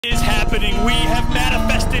Is happening. We have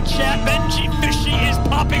manifested chat. Benji Fishy is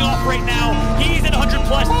popping off right now. He's at 100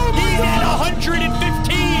 plus. He's at 115,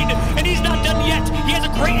 and he's not done yet. He has a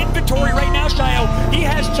great inventory right now, Shio. He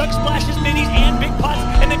has Chug Splashes, minis, and big pots,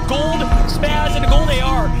 and then gold spaz and a gold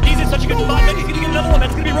AR. He's in such a good spot. Benji's gonna get another one.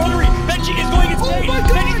 That's gonna be rotary. Benji is going insane.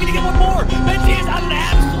 Benji's gonna get one more. Benji is on an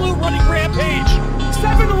absolute running rampage.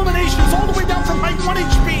 7 eliminations all the way down from height 1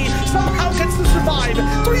 HP. Somehow gets to survive.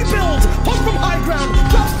 3 builds. Push from high ground.